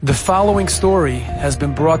The following story has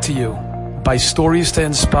been brought to you by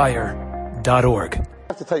StoriesToInspire.org. I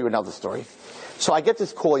have to tell you another story. So I get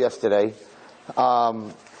this call yesterday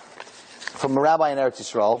from a rabbi in Eretz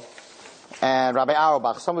Yisrael, and Rabbi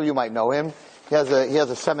Auerbach. Some of you might know him. He has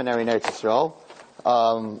a seminary in Eretz Yisrael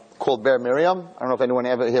called Ber Miriam. I don't know if anyone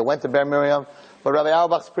ever here went to Ber Miriam, but Rabbi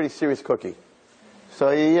Auerbach's a pretty serious cookie. So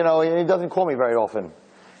he doesn't call me very often.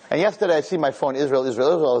 And yesterday I see my phone, Israel.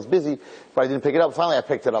 I was busy, but I didn't pick it up. Finally I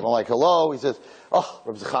picked it up. I'm like, hello. He says, oh,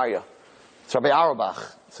 Rabbi Zechariah. It's Rabbi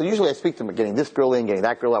Auerbach. So usually I speak to him, getting this girl in, getting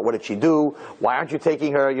that girl out. What did she do? Why aren't you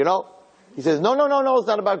taking her? He says, no, it's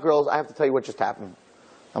not about girls. I have to tell you what just happened.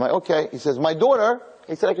 I'm like, okay. He says, my daughter,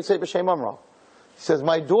 he said I could say B'Shem Amro. He says,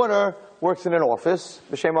 my daughter works in an office,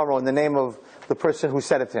 B'Shem Amro, in the name of the person who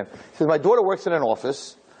said it to him. He says, my daughter works in an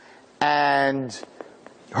office, and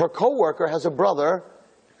her coworker has a brother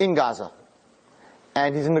in Gaza,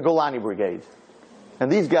 and he's in the Golani Brigade. And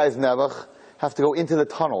these guys, Nebuch, have to go into the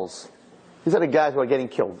tunnels. These are the guys who are getting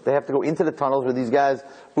killed. They have to go into the tunnels where these guys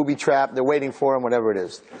booby trapped, they're waiting for him, whatever it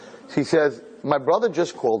is. So he says, my brother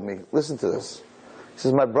just called me. Listen to this. He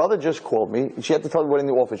says, my brother just called me. She had to tell me what in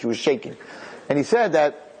the office. She was shaking. And he said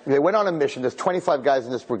that they went on a mission. There's 25 guys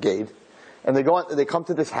in this brigade. And they come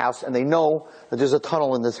to this house, and they know that there's a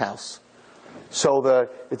tunnel in this house. So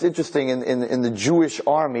it's interesting, in the Jewish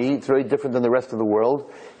army, it's very different than the rest of the world.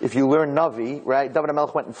 If you learn Navi, right, David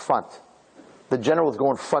HaMelech went in front. The generals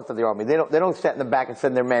go in front of the army. They don't stand in the back and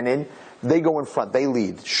send their men in. They go in front. They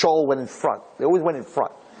lead. Shaul went in front. They always went in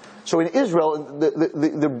front. So in Israel,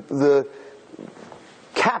 the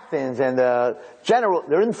captains and the general,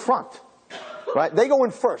 they're in front, right? They go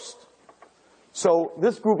in first. So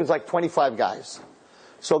this group is like 25 guys.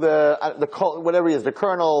 So whatever he is, the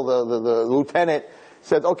colonel, the lieutenant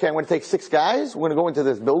said, okay, I'm going to take 6 guys. We're going to go into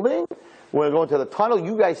this building. We're going to go into the tunnel.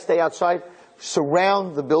 You guys stay outside.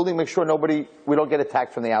 Surround the building. Make sure we don't get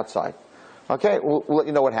attacked from the outside. Okay? We'll let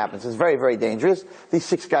you know what happens. It's very, very dangerous. These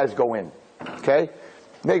 6 guys go in. Okay?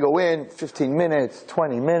 They go in 15 minutes,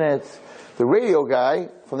 20 minutes. The radio guy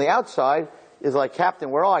from the outside is like,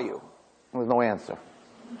 Captain, where are you? And there's no answer.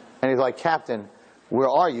 And he's like, Captain, where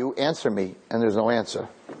are you? Answer me. And there's no answer.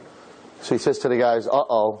 So he says to the guys,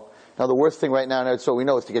 uh-oh. Now the worst thing right now, so we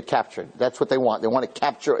know, is to get captured. That's what they want. They want to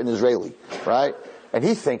capture an Israeli, right? And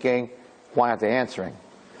he's thinking, why aren't they answering?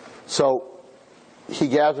 So he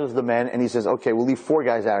gathers the men and he says, okay, we'll leave 4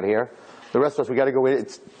 guys out here. The rest of us, we got to go in.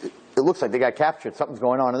 It looks like they got captured. Something's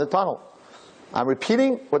going on in the tunnel. I'm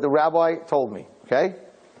repeating what the rabbi told me, okay?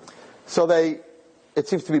 So it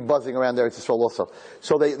seems to be buzzing around there. It's Israel also.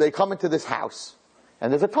 So they come into this house.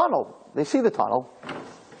 And there's a tunnel. They see the tunnel.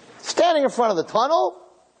 Standing in front of the tunnel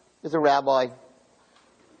is a rabbi. A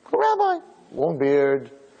rabbi. Long beard,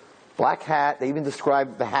 black hat. They even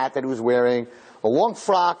described the hat that he was wearing. A long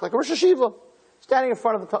frock, like a Rosh Hashiva. Standing in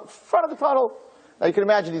front of the tunnel. Now you can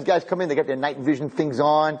imagine these guys come in, they got their night vision things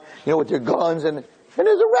on, with their guns. And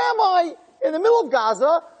there's a rabbi in the middle of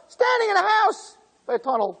Gaza, standing in a house by a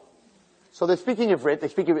tunnel. So they're speaking Ivrit. They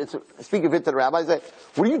speak Ivrit to the rabbi. They say,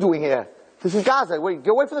 what are you doing here? This is Gaza. Wait, get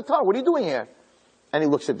away from the tunnel. What are you doing here? And he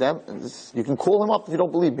looks at them. And you can call him up if you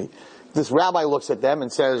don't believe me. This rabbi looks at them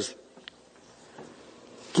and says,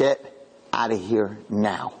 get out of here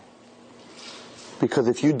now. Because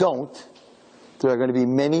if you don't, there are going to be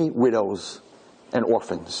many widows and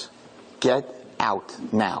orphans. Get out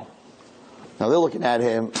now. Now they're looking at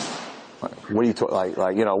him. What are you talking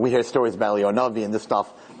like, we hear stories about Leonavi and this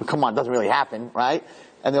stuff. But come on, it doesn't really happen, right?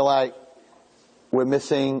 And they're like, we're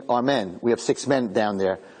missing our men. We have 6 men down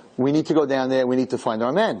there. We need to go down there. We need to find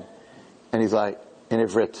our men. And he's like, in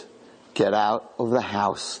Ivrit, get out of the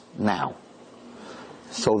house now.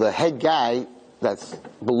 So the head guy that's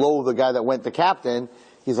below the guy that went the captain,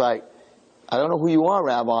 he's like, I don't know who you are,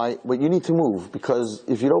 Rabbi, but you need to move. Because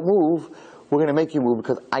if you don't move, we're going to make you move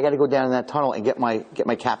because I got to go down in that tunnel and get my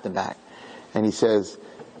captain back. And he says,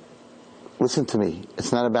 listen to me.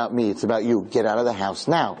 It's not about me. It's about you. Get out of the house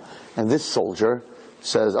now. And this soldier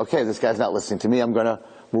says, okay, this guy's not listening to me. I'm going to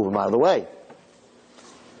move him out of the way.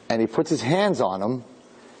 And he puts his hands on him,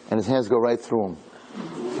 and his hands go right through him.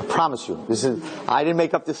 I promise you. I didn't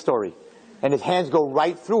make up this story. And his hands go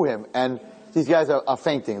right through him, and these guys are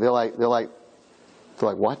fainting. They're like,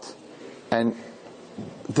 what? And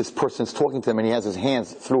this person's talking to him, and he has his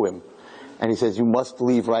hands through him. And he says, you must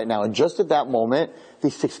leave right now. And just at that moment,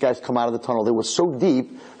 these 6 guys come out of the tunnel. They were so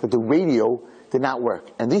deep that the radio did not work.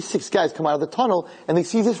 And these 6 guys come out of the tunnel, and they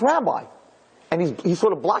see this rabbi. And he's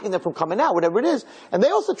sort of blocking them from coming out, whatever it is. And they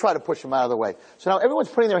also try to push him out of the way. So now everyone's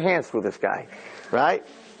putting their hands through this guy, right?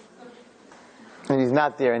 And he's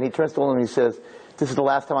not there. And he turns to one of them and he says, this is the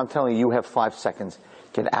last time I'm telling you, you have 5 seconds.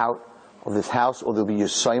 get out of this house, or there'll be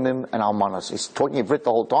Yisayimim and Almanas. He's talking Ivrit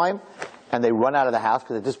the whole time, and they run out of the house,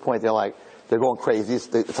 because at this point they're going crazy.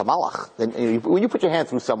 It's a malach. When you put your hand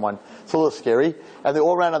through someone, it's a little scary. And they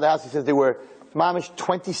all ran out of the house. He says they were, mamish,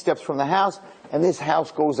 20 steps from the house, and this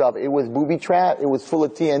house goes up. It was booby trap. It was full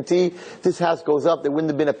of TNT. This house goes up. There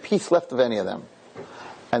wouldn't have been a piece left of any of them.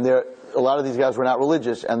 And a lot of these guys were not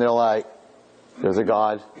religious, and they're like, there's a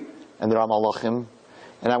God, and there are malachim.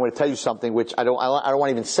 And I'm going to tell you something which I don't want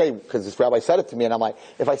to even say, because this rabbi said it to me, and I'm like,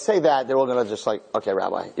 if I say that, they're all going to just like, okay,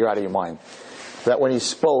 rabbi, you're out of your mind. That when he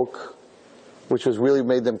spoke, which was really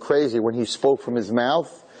made them crazy, when he spoke from his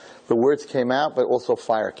mouth, the words came out, but also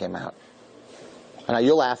fire came out. And now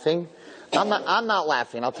you're laughing. I'm not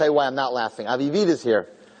laughing. I'll tell you why I'm not laughing. Avivita's here.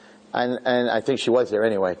 And I think she was here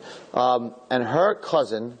anyway. And her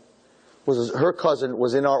cousin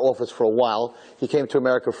was in our office for a while. He came to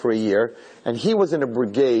America for a year. And he was in a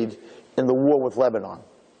brigade in the war with Lebanon.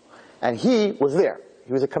 And he was there.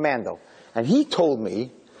 He was a commando. And he told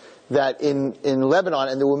me that in Lebanon,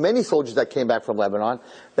 and there were many soldiers that came back from Lebanon,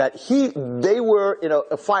 that they were in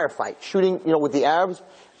a firefight, shooting, with the Arabs,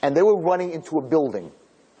 and they were running into a building.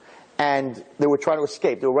 And they were trying to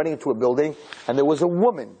escape. They were running into a building, and there was a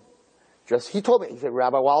woman. He told me, he said,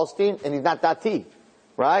 Rabbi Wallerstein, and he's not Dati,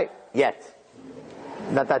 right? Yet.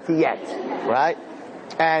 Not Dati yet, right?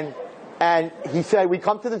 And he said, we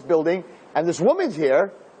come to this building, and this woman's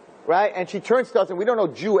here, right? And she turns to us, and we don't know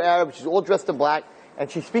Jew, Arab, she's all dressed in black, and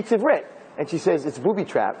she speaks Ivrit. And she says, it's a booby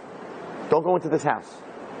trap. Don't go into this house.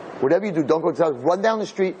 Whatever you do, don't go into this house. Run down the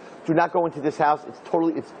street. Do not go into this house. It's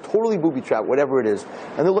totally booby trap, whatever it is.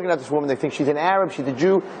 And they're looking at this woman. They think she's an Arab. She's a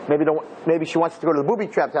Jew. Maybe she wants to go to the booby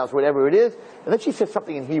trap house, whatever it is. And then she says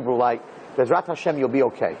something in Hebrew like, Bezrat Hashem, you'll be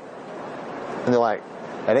okay. And they're like,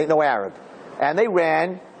 that ain't no Arab. And they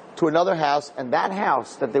ran to another house, and that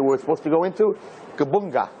house that they were supposed to go into,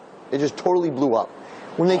 Gabunga, it just totally blew up.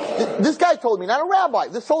 This guy told me, not a rabbi,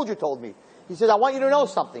 this soldier told me. He says, I want you to know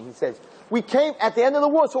something. He says, we came at the end of the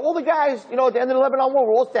war, so all the guys, at the end of the Lebanon war,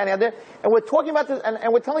 we're all standing out there, and we're talking about this, and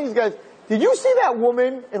we're telling these guys, did you see that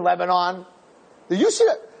woman in Lebanon? Did you see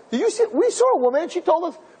that? We saw a woman, and she told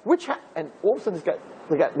us, and all of a sudden this guy,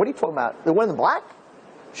 what are you talking about? The one in black?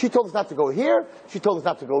 She told us not to go here, she told us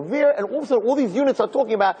not to go there, and all of a sudden all these units are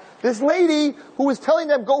talking about this lady who was telling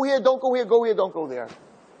them, go here, don't go here, go here, don't go there.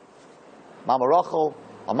 Mama Rachel,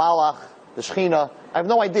 a Malach, the Shechina, I have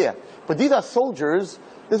no idea. But these are soldiers,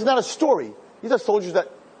 this is not a story. These are soldiers that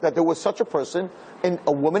there was such a person, and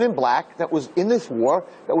a woman in black that was in this war,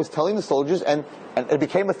 that was telling the soldiers, and it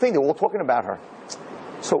became a thing, they were all talking about her.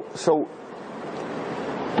 So,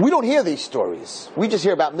 we don't hear these stories. We just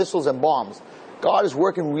hear about missiles and bombs. God is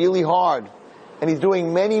working really hard, and He's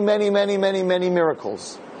doing many, many, many, many, many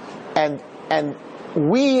miracles. And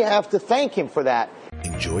we have to thank Him for that.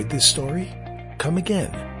 Enjoyed this story? Come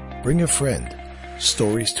again. Bring a friend.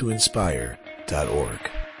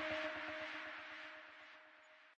 StoriesToInspire.org